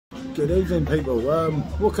Good evening, people.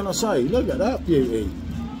 What can I say? Look at that beauty.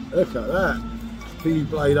 Look at that. For you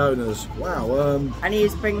blade owners. Wow. And he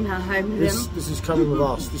is bringing her home with him. This is coming with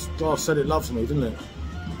us. This glass said it loves me, didn't it?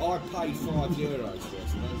 I paid €5 for it, so don't give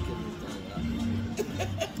me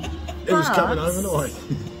that. It was coming overnight.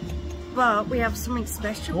 But we have something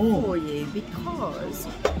special for you because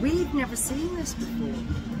we've never seen this before.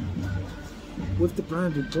 With the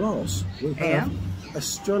branded glass, we have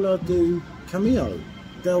Estrella del Camino,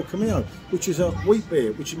 which is a wheat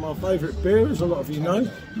beer, which is my favourite beer, as a lot of you know.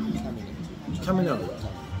 Camino.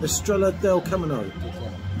 Estrella del Camino.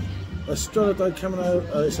 Estrella del Camino,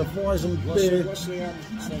 it's a Weizen beer. What's the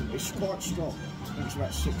thing? It's quite strong. I think it's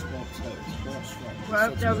about 6.2. It's quite strong.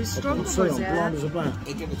 Well, there was stronger ones there. Blind as a bat.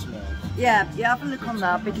 Give it to me. Yeah, have a look on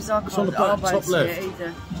that because I It's on the can't back, top left.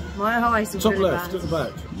 either. My eyes are Top really left, bad. at the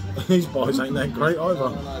back. These boys ain't that great either.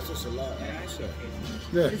 No, it's just a light.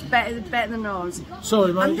 Yeah. It's better than ours.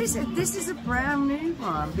 Sorry, mate. And this is a brand new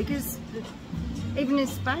one because even in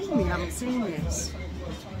Spain we haven't seen this.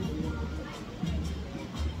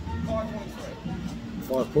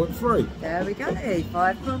 5.3. There we go,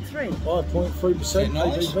 5.3. 5.3%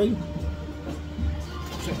 nice? ABV.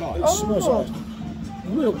 Is it nice? It smells like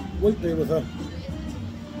real wheat beer with a...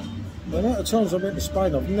 The amount of times I've been to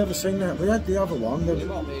Spain, I've never seen that. We had the other one. There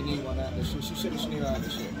might be a new one out there. She said it's new out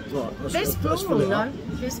there. Right, This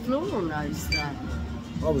floral knows that.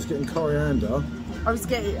 I was getting coriander. I was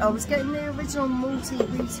getting the original malty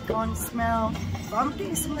wheat kind of smell, but I'm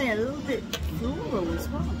getting something a little bit floral as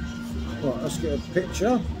well. Right, let's get a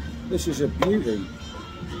picture. This is a beauty.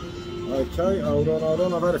 Okay, hold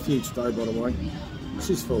on. I've had a few today, by the way. This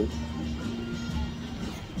is full.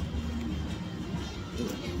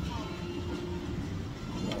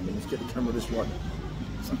 Right, let's get the camera this way.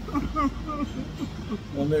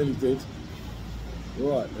 I nearly did.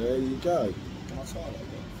 Right, there you go. Can I try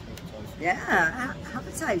that? Yeah, have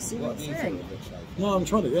a taste, see what you think. No, I'm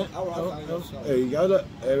trying it, yeah. There you go, look,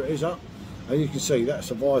 there it is up. And you can see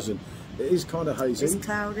that's a Weizen. It is kind of hazy. It's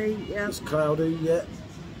cloudy, yeah. It's cloudy, yeah.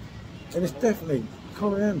 And it's definitely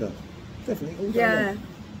coriander. Definitely all down there.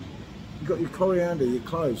 You've got your coriander, your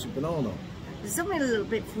cloves, your banana. There's something a little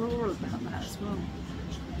bit floral about that as well.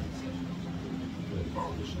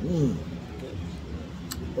 Mm.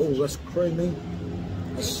 Oh, that's creamy.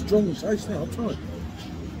 A strong taste now, I'll try it.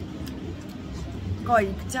 God,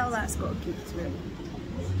 you can tell that's got a kick to it.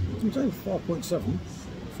 I'm saying 5.7.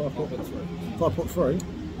 5.3.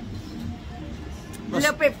 A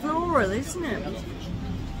little bit floral, isn't it?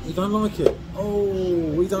 You don't like it? Oh,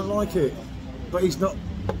 we don't like it. But he's not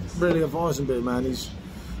really a Weizenbier man. He's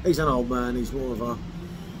an old man. He's more of a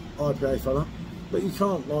IPA fella. But you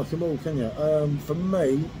can't like them all, can you? For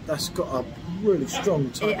me, that's got a really strong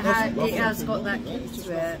taste. It has got that kick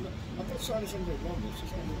to it.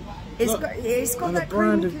 It's got that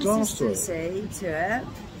creamy consistency to it.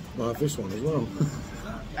 I'll have this one as well.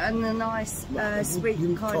 And a nice sweet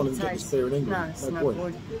you kind can't of even get taste. this beer in England. No, it's No no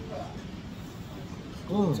point.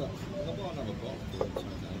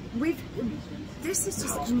 This is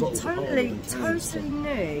just totally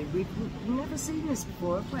new. We've never seen this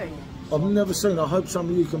before, have we? I've never seen. I hope some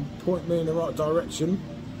of you can point me in the right direction,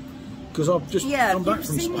 because I've just come back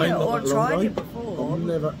from Spain. It or not tried it before, I've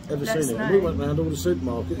never ever seen it. know. And we went round all the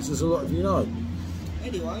supermarkets, as a lot of you know.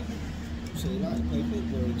 Anyway, see you later, people.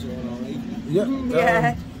 We're enjoying our evening. Yeah.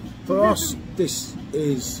 Yeah. For us, this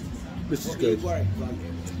is good.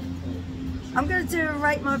 I'm going to do a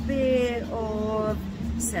rate my beer of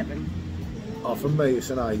 7. Oh, for me, it's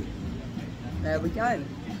an 8. There we go.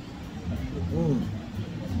 Mm.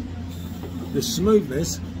 The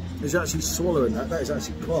smoothness is actually swallowing that. That is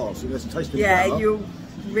actually class. It's tasting better. You'll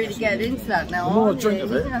really get into that now. The more I drink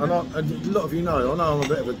of it, and a lot of you know, I know I'm a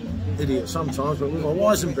bit of an idiot sometimes, but with my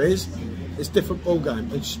Weizen beers, it's a different ball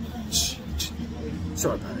game.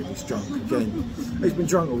 Sorry about it, he's drunk again. He's been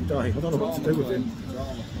drunk all day. I don't know what to do with him.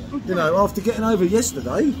 You know, after getting over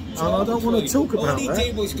yesterday, and I don't want to talk about that. All he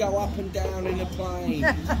did was go up and down in a plane.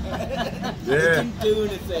 Yeah. He didn't do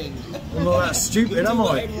anything. I'm not that stupid, am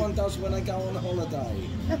What I? everyone does when they go on holiday.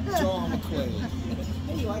 Drama queen.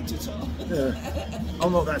 Anyway, to talk. Yeah.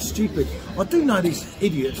 I'm not that stupid. I do know these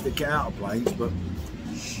idiots that get out of planes, but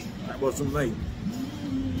that wasn't me.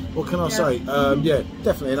 What can I say? Yeah,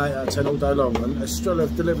 definitely an 8 out of 10 all day long. And Estrella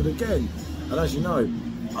have delivered again. And as you know,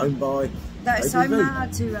 owned by That is ABV. so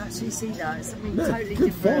mad to actually see that. It's something totally good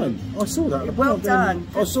different. find. I saw that at the Well bar. done.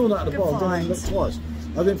 I saw that at the Good bar. I didn't look find. twice.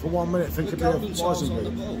 I didn't for 1 minute think The it'd be a golden child's on the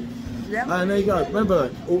Weizen ball. Yeah. And there you go.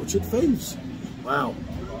 Remember, Orchard Thieves. Wow.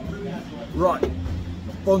 Right.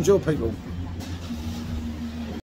 Bonjour, people.